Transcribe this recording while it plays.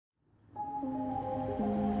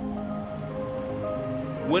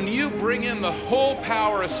When you bring in the whole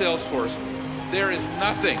power of Salesforce, there is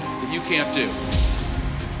nothing that you can't do.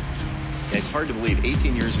 It's hard to believe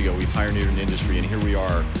 18 years ago we pioneered an industry, and here we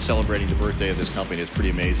are celebrating the birthday of this company. It's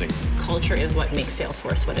pretty amazing. Culture is what makes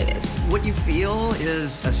Salesforce what it is. What you feel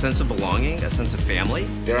is a sense of belonging, a sense of family.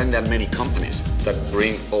 There aren't that many companies that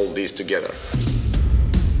bring all these together.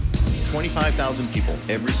 25,000 people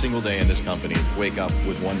every single day in this company wake up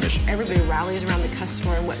with one mission. Everybody rallies around the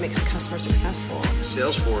customer and what makes the customer successful.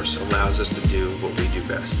 Salesforce allows us to do what we do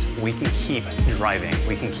best. We can keep driving,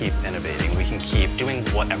 we can keep innovating, we can keep doing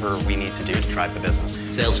whatever we need to do to drive the business.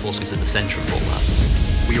 Salesforce is at the center of all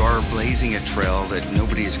that. We are blazing a trail that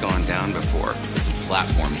nobody has gone down before. It's a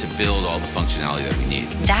platform to build all the functionality that we need.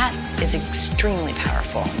 That is extremely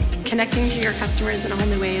powerful. Connecting to your customers in a whole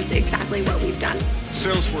new way is exactly what we've done.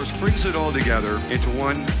 Salesforce brings it all together into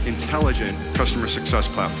one intelligent customer success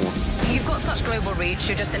platform. You've got such global reach.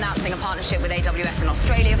 You're just announcing a partnership with AWS in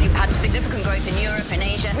Australia. You've had significant growth in Europe and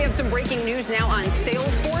Asia. We have some breaking news now on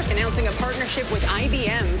Salesforce, announcing a partnership with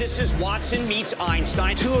IBM. This is Watson meets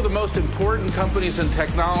Einstein. Two of the most important companies in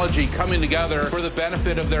technology coming together for the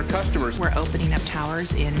benefit of their customers. We're opening up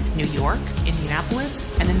towers in New York, Indianapolis,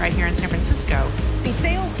 and then right here in San Francisco. The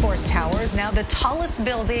Salesforce Tower is now the tallest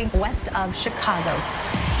building west of Chicago.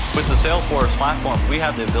 With the Salesforce platform, we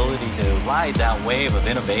have the ability to ride that wave of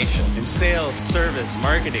innovation. In sales, service,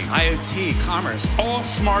 marketing, IoT, commerce. All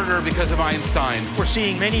smarter because of Einstein. We're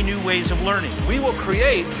seeing many new ways of learning. We will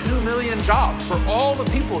create 2 million jobs for all the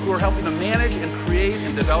people who are helping to manage and create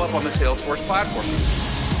and develop on the Salesforce platform.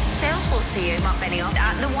 Salesforce CEO Mark Benioff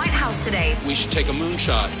at the White House today. We should take a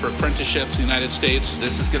moonshot for apprenticeships in the United States.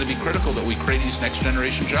 This is going to be critical that we create these next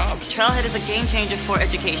generation jobs. Trailhead is a game changer for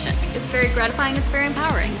education. It's very gratifying, it's very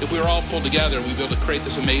empowering. If we were all pulled together, we'd be able to create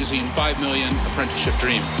this amazing 5 million apprenticeship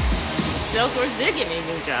dream. Salesforce did give me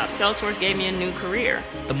a new job. Salesforce gave me a new career.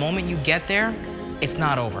 The moment you get there, it's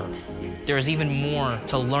not over. There's even more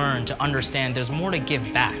to learn, to understand. There's more to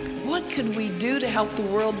give back. What could we do to help the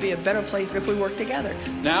world be a better place if we work together?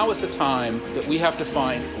 Now is the time that we have to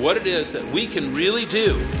find what it is that we can really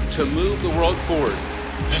do to move the world forward.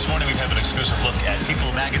 This morning we have an exclusive look at People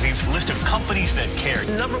Magazine's list of companies that care.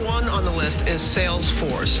 Number one on the list is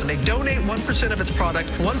Salesforce. They donate 1% of its product,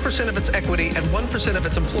 1% of its equity, and 1% of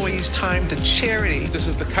its employees' time to charity. This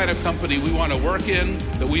is the kind of company we want to work in,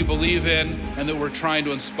 that we believe in, and that we're trying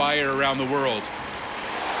to inspire around the world.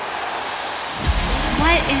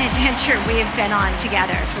 What an adventure we have been on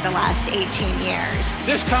together for the last 18 years.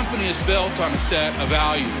 This company is built on a set of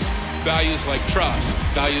values. Values like trust,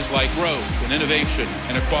 values like growth and innovation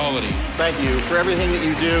and equality. Thank you for everything that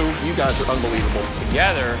you do. You guys are unbelievable.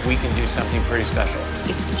 Together, we can do something pretty special.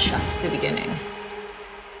 It's just the beginning.